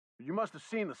You must have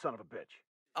seen the son of a bitch.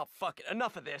 Oh, fuck it.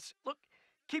 Enough of this. Look,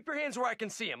 keep your hands where I can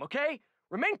see him, okay?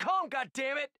 Remain calm,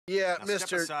 goddammit! Yeah, Now mister,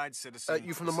 step aside, citizen.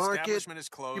 you from the This market? establishment is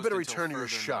closed You better until return to your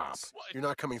further shop. notice. You're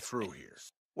not coming through here.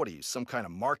 What are you, some kind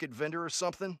of market vendor or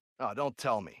something? Oh, don't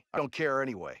tell me. I don't care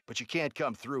anyway, but you can't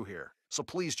come through here. So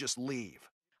please just leave.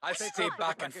 I'll stay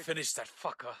back and finish that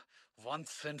fucker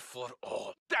once and for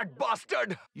all. That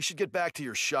bastard! You should get back to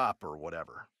your shop or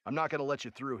whatever. I'm not gonna let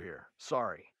you through here.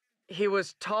 Sorry. He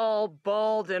was tall,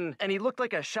 bald, and he looked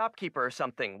like a shopkeeper or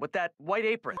something with that white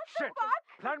apron. Shit!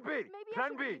 Plan B!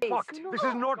 Plan B! Fucked! This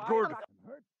is not good!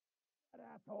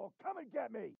 Asshole, come and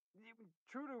get me!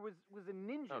 Intruder was a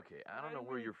ninja. Okay, I don't know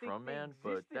where you're from, man,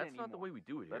 but that's not the way we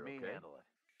do it here, Let me okay? handle it.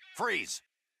 Freeze!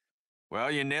 Well,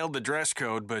 you nailed the dress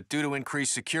code, but due to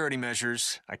increased security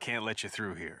measures, I can't let you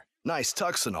through here. Nice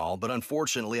tux and all, but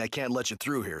unfortunately I can't let you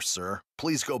through here, sir.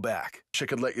 Please go back. Wish I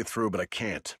could let you through, but I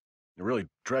can't. You're really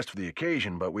dressed for the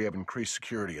occasion, but we have increased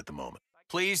security at the moment.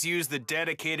 Please use the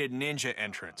dedicated ninja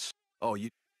entrance. Oh, you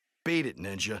beat it,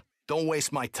 Ninja. Don't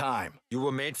waste my time. You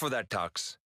were made for that,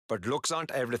 Tux. But looks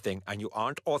aren't everything, and you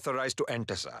aren't authorized to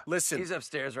enter, sir. Listen, He's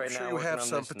upstairs right I'm now. sure you working have on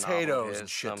some this novel of potatoes his, and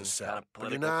shit some to sell, kind of but you're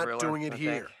political not thriller, doing it I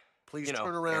here. think. Please You know,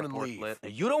 turn around and airport leave. lit.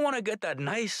 You don't want to get that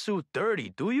nice suit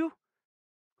dirty, do you?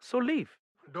 So leave.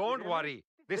 Don't worry.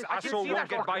 This asshole won't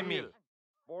get by me.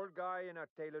 Bald guy in a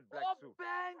tailored black suit. Ben,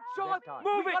 John,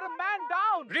 Move it! Got a man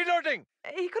down! Reloading!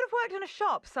 He could have worked in a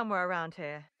shop somewhere around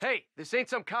here. Hey, this ain't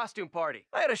some costume party.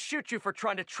 I had to shoot you for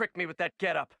trying to trick me with that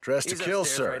getup. Dressed to He's kill,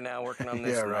 upstairs sir. right now working on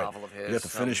this Yeah, right. novel of his. You have to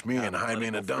finish me some and hide me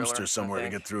in a political dumpster thriller, somewhere I to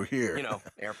think. get through here. You know,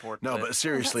 airport. No, lit. but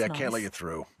seriously, I that's can't let nice. you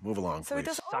through. Move along, So he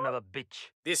please. does. Son of a bitch.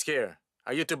 This here.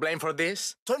 Are you to blame for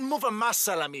this? Don't move a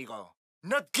muscle, amigo.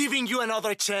 Not giving you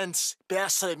another chance.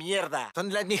 Pedazo de mierda.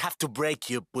 Don't let me have to break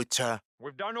you, butcher.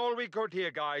 We've done all we could here,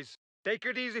 guys. Take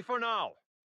it easy for now.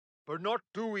 But not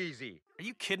too easy. Are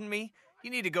you kidding me? You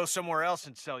need to go somewhere else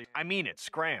and sell your... I mean it,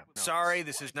 scram. Sorry,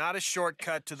 this is not a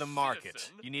shortcut to the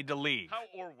market. You need to leave.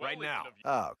 Right now.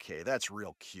 Okay, that's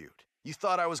real cute. You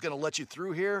thought I was gonna let you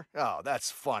through here? Oh,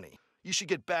 that's funny. You should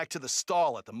get back to the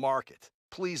stall at the market.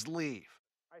 Please leave.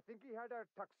 I think he had a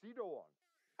tuxedo on.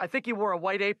 I think he wore a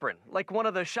white apron, like one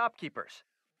of the shopkeepers.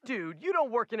 Dude, you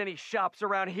don't work in any shops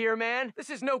around here, man. This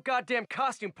is no goddamn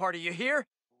costume party, you hear?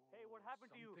 Hey, what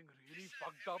happened to you? Something really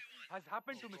fucked up has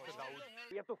happened to Mr. Daoud.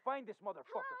 We have to find this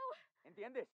motherfucker.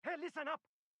 ¿Entiendes? Hey, listen up.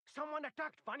 Someone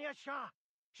attacked Vanya Shah.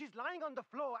 She's lying on the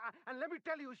floor, and let me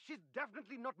tell you, she's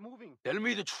definitely not moving. Tell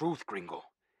me the truth, gringo.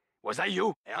 Was that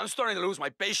you? Hey, I'm starting to lose my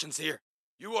patience here.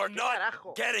 You are not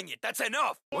getting it. That's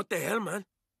enough. What the hell, man?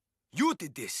 You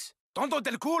did this. Tonto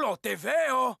del culo, te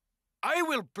veo. I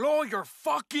will blow your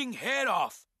fucking head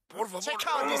off. Por favor. Check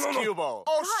out this cubo.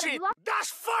 Oh, shit. That's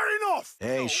far enough.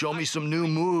 Hey, show me some new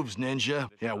moves, Ninja.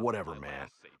 Yeah, whatever, man.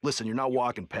 Listen, you're not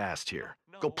walking past here.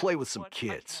 Go play with some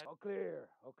kids. All clear,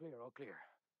 all clear, all clear.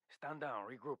 Stand down,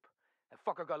 regroup. That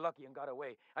fucker got lucky and got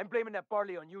away. I'm blaming that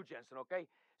barley on you, Jensen, okay?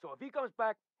 So if he comes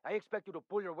back, I expect you to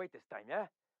pull your weight this time, yeah?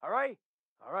 All right?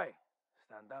 All right.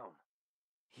 Stand down.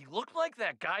 He looked like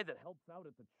that guy that helps out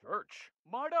at the church.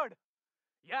 Murdered?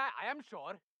 Yeah, I am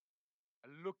sure.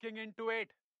 Looking into it.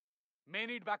 May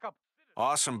need backup.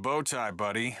 Awesome bow tie,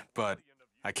 buddy, but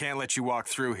I can't let you walk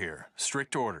through here.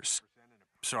 Strict orders.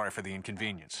 Sorry for the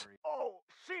inconvenience. Oh,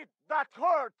 shit, that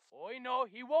hurts! Oh, no,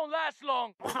 he won't last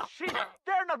long. Oh, shit,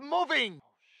 they're not moving!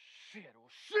 Oh,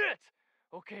 shit.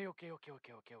 Okay. What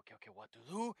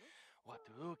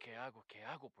to do? ¿Qué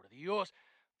hago, por Dios?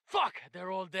 Fuck,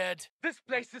 they're all dead. This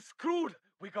place is screwed.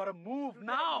 We gotta move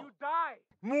now. You die!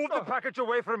 Move the package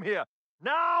away from here!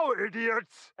 Now,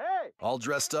 idiots! Hey! All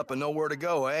dressed up and nowhere to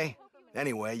go, eh?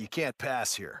 Anyway, you can't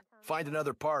pass here. Find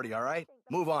another party, all right?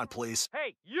 Move on, please.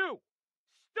 Hey, you!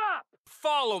 Stop!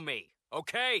 Follow me,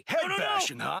 okay? Head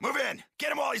bashing, huh? Move in.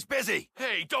 Get him while he's busy.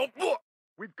 Hey, don't...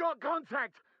 We've got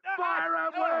contact! Fire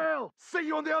at will! See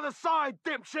you on the other side,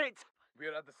 dipshit!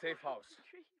 We're at the safe house.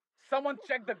 Someone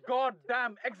check the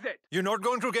goddamn exit. You're not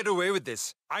going to get away with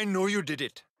this. I know you did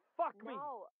it. Fuck me!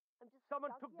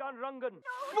 Someone took down Rangan.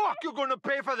 Fuck, you're gonna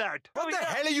pay for that! What the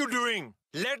hell are you doing?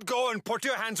 Let go and put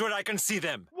your hands where I can see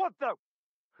them. What the?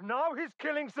 Now he's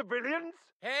killing civilians?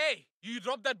 Hey, you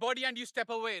drop that body and you step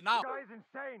away now. The guy's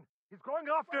insane. He's going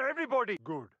after everybody.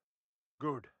 Good.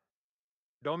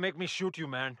 Don't make me shoot you,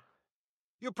 man.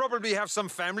 You probably have some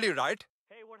family, right?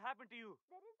 Hey, what happened to you?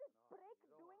 There is this brick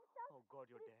doing stuff. Oh God,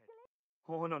 you're dead.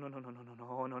 Oh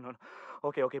no.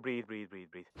 Okay, breathe.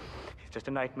 It's just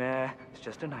a nightmare.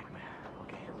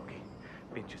 Okay.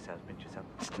 Pinch yourself.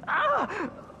 Ah!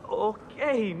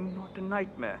 Okay, not a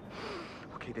nightmare.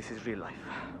 Okay, this is real life.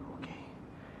 Okay.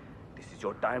 This is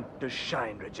your time to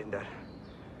shine, Rajinder.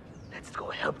 Let's go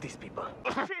help these people.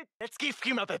 Shit. Let's give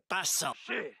him a petazo.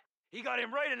 Shit. He got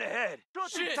him right in the head.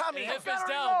 Shit, Tommy. Jefe Get is her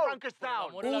down. Frank is down.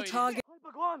 All target.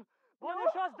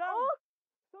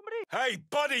 Hey,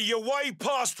 buddy, you're way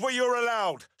past where you're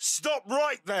allowed. Stop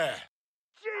right there.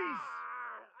 Jeez!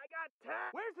 I got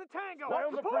tagged. Where's the tango?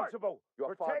 What's the principal?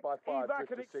 You're Protect, 5 by 5, evac,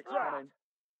 just and a 6 extract. coming.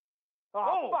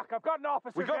 Oh, fuck, I've got an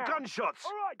officer We got down. gunshots.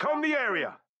 All right, Comb the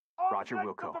area. Roger,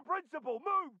 we'll call. The principal,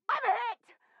 move! I'm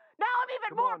hit! Now I'm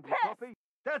even more pissed!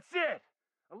 That's it!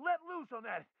 And let loose on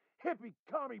that hippie,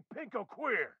 commie, pinko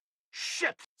queer!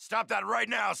 Shit! Stop that right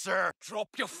now, sir. Drop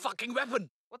your fucking weapon.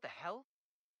 What the hell?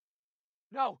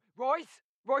 No, Royce?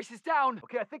 Royce is down.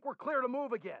 Okay, I think we're clear to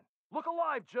move again. Look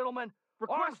alive, gentlemen.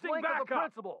 Requesting backup. The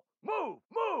principal. Move!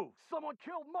 Move! Someone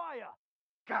killed Maya!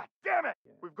 God damn it!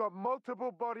 We've got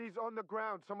multiple bodies on the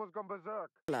ground. Someone's gone berserk.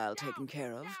 File taken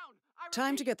care of.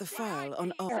 Time to get the file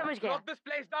on all. Lock this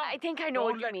place down. I think I know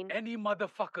Don't what you let mean. any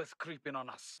motherfuckers creep in on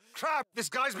us. Crap, this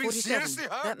guy's been 47. seriously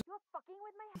hurt. That You're fucking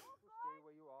with my head. Stay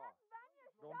where you are.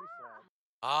 Don't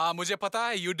be sad. Mujhe pata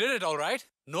hai, you did it all right.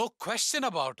 No question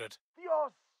about it.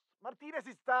 Dios, Martinez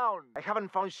is down. I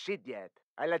haven't found shit yet.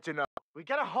 I'll let you know. We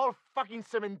got a whole fucking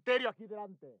cementerio aquí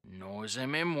delante. No se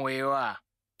me mueva.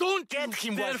 Don't Get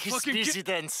him while he's busy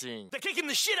dancing. They're kicking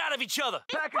the shit out of each other.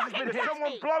 Back has been hit.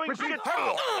 Someone blowing shit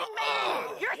out.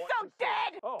 You're so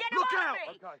dead! Oh, Get look him out!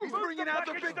 off me! He's bringing out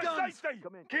the big guns.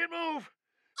 Come in. Can't move.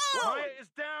 Maya is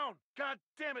down. God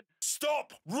damn it.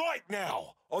 Stop right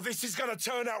now, or this is gonna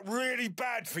turn out really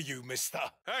bad for you, mister.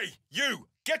 Hey, you,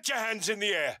 get your hands in the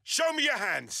air. Show me your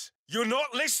hands. You're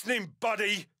not listening,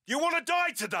 buddy. You want to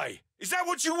die today? Is that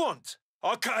what you want?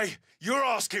 Okay, you're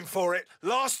asking for it.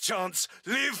 Last chance,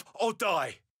 live or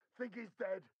die. Think he's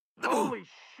dead. Holy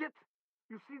shit!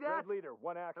 You see that? Red leader,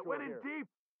 one actual. That went in deep.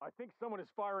 I think someone is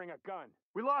firing a gun.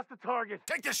 We lost the target.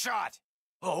 Take the shot.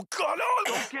 Oh, God,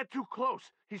 Don't get too close.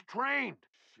 He's trained.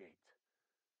 Shit.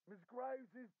 Miss Graves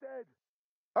is dead.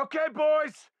 Okay,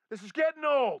 boys. This is getting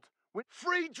old.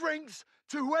 Free drinks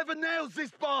to whoever nails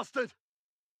this bastard.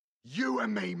 You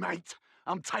and me, mate.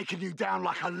 I'm taking you down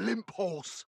like a limp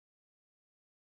horse.